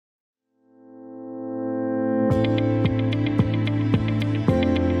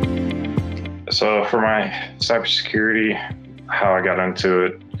So for my cybersecurity, how I got into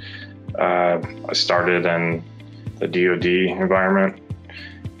it, I started in the DoD environment,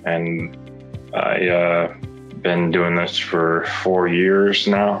 and I been doing this for 4 years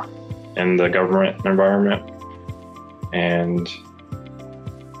now in the government environment, and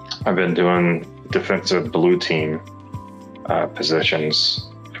I've been doing defensive blue team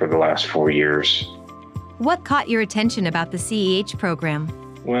positions for the last 4 years. What caught your attention about the CEH program?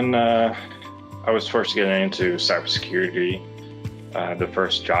 When I was first getting into cybersecurity, the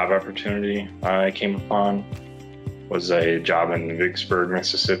first job opportunity I came upon was a job in Vicksburg,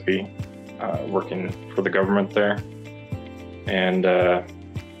 Mississippi, working for the government there. And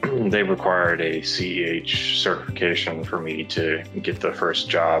they required a CEH certification for me to get the first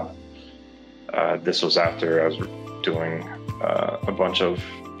job. This was after I was doing a bunch of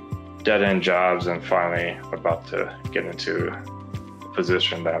dead-end jobs and finally about to get into a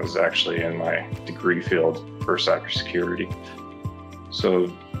position that was actually in my degree field for cybersecurity. So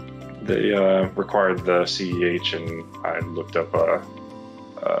they required the CEH, and I looked up a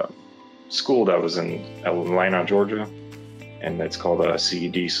school that was in Atlanta, Georgia, and it's called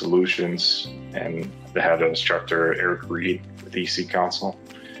CED Solutions, and they had an instructor, Eric Reed, with EC Council.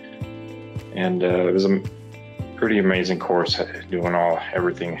 And it was a pretty amazing course, doing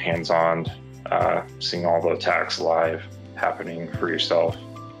everything hands-on, seeing all the attacks live happening for yourself.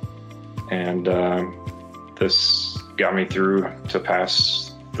 And this got me through to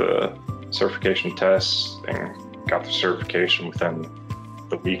pass the certification tests and got the certification within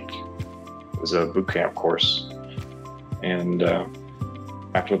the week. It was a boot camp course. And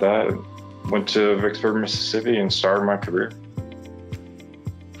after that, I went to Vicksburg, Mississippi and started my career.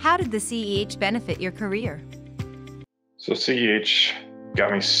 How did the CEH benefit your career? So CEH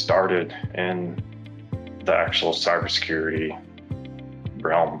got me started in the actual cybersecurity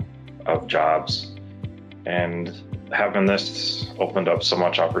realm of jobs, and having this opened up so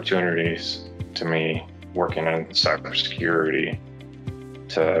much opportunities to me working in cybersecurity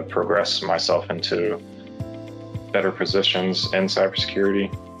to progress myself into better positions in cybersecurity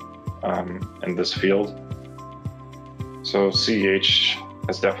in this field. So CEH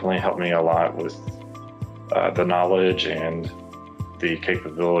has definitely helped me a lot with the knowledge and the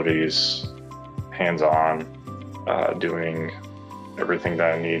capabilities hands-on, doing everything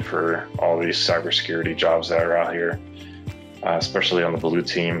that I need for all these cybersecurity jobs that are out here, especially on the blue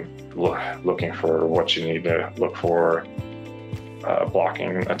team, looking for what you need to look for,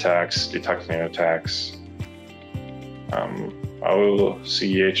 blocking attacks, detecting attacks. I owe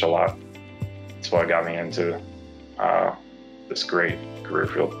CEH a lot. That's what got me into this great career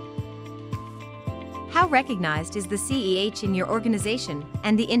field. How recognized is the CEH in your organization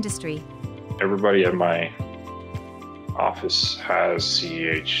and the industry? Everybody at my office has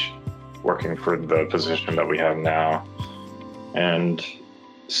CEH working for the position that we have now. And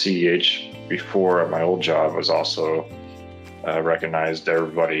CEH before at my old job was also recognized.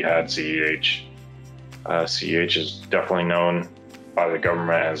 Everybody had CEH. CEH is definitely known by the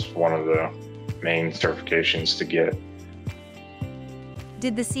government as one of the main certifications to get.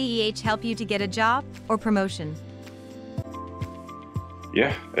 Did the CEH help you to get a job or promotion?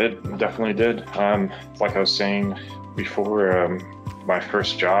 Yeah, it definitely did. Like I was saying before, my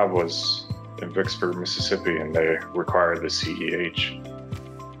first job was in Vicksburg, Mississippi, and they required the CEH.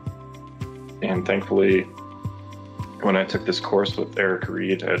 And thankfully, when I took this course with Eric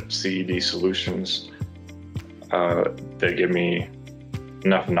Reed at CED Solutions, they gave me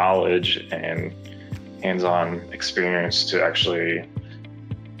enough knowledge and hands-on experience to actually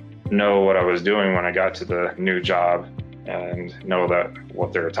know what I was doing when I got to the new job and know that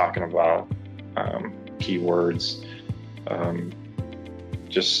what they were talking about, keywords,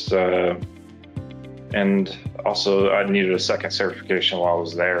 and also I needed a second certification while I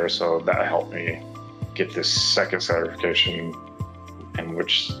was there, so that helped me get this second certification, in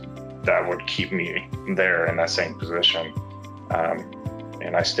which that would keep me there in that same position.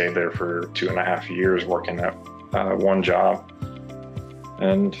 And I stayed there for 2.5 years working at one job.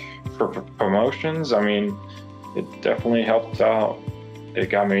 And for promotions, I mean, it definitely helped out. It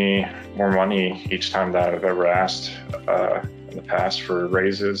got me more money each time that I've ever asked in the past for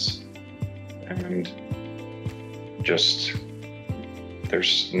raises. And just,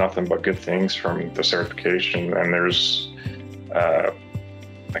 there's nothing but good things from the certification. And there's a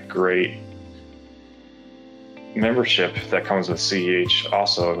great membership that comes with CEH.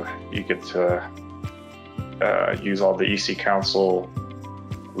 Also, you get to use all the EC Council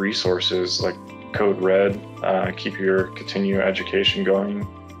resources like Code Red, keep your continuing education going.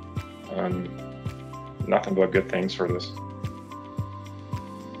 Nothing but good things for this.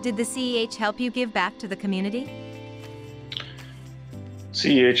 Did the CEH help you give back to the community?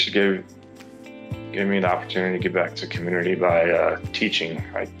 CEH gave me the opportunity to give back to the community by teaching.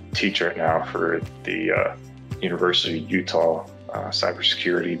 I teach right now for the University of Utah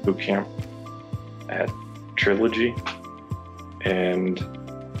cybersecurity bootcamp at Trilogy, and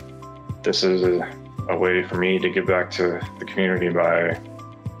this is a way for me to give back to the community by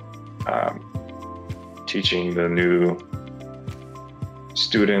teaching the new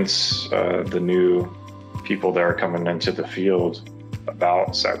students, the new people that are coming into the field about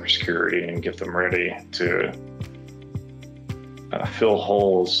cybersecurity, and get them ready to fill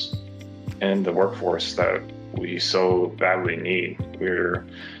holes in the workforce that we so badly need.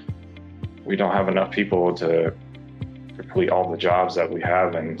 We don't have enough people to complete all the jobs that we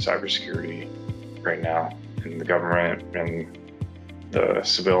have in cybersecurity right now in the government and the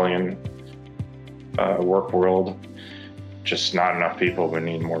civilian work world. Just not enough people. We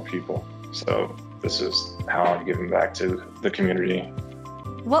need more people. So this is how I'm giving back to the community.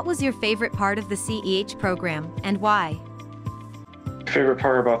 What was your favorite part of the CEH program and why? Favorite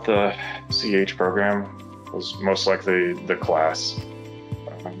part about the CEH program was most likely the class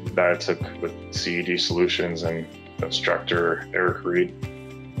that I took with CED Solutions and the instructor, Eric Reed.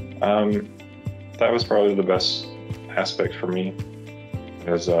 That was probably the best aspect for me,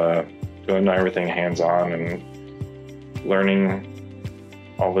 is doing everything hands-on and learning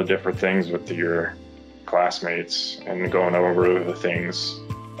all the different things with your classmates and going over the things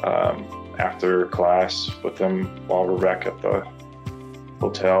after class with them while we're back at the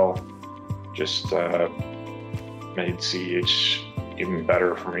hotel. Just made CEH even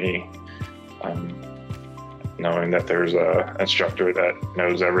better for me, knowing that there's an instructor that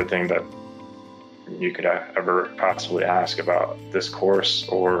knows everything that you could ever possibly ask about this course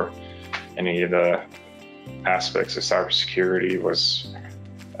or any of the aspects of cybersecurity was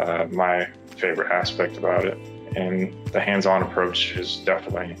my favorite aspect about it. And the hands-on approach is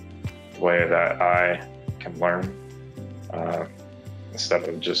definitely the way that I can learn, instead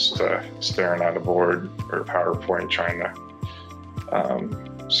of just staring at a board or a PowerPoint trying to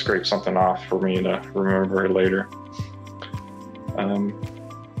scrape something off for me to remember it later.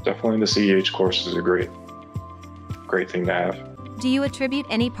 Definitely the CEH course is a great thing to have. Do you attribute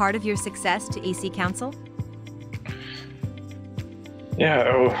any part of your success to EC Council?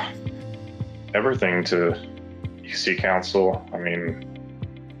 Yeah, everything to EC Council. I mean,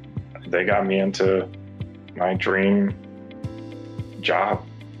 they got me into my dream job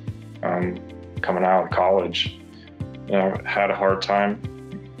coming out of college. You know, had a hard time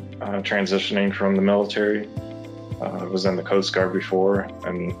transitioning from the military. I was in the Coast Guard before,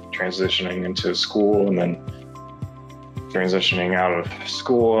 and transitioning into school, and then transitioning out of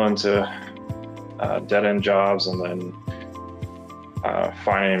school into dead-end jobs, and then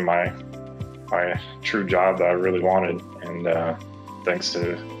finding my true job that I really wanted. And thanks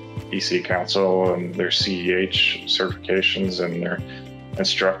to EC Council and their CEH certifications and their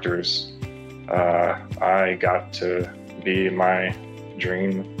instructors, I got to be my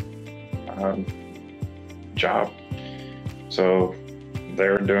dream job. So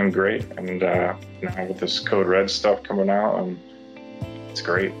they're doing great, and now with this Code Red stuff coming out, it's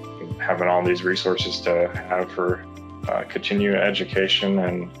great having all these resources to have for continuing education,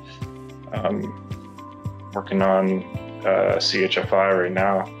 and working on CHFI right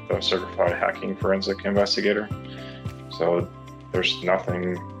now, the Certified Hacking Forensic Investigator. So there's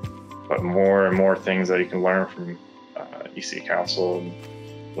nothing but more and more things that you can learn from EC Council, and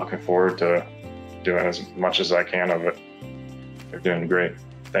looking forward to doing as much as I can of it. They're doing great.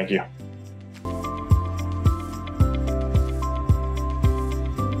 Thank you.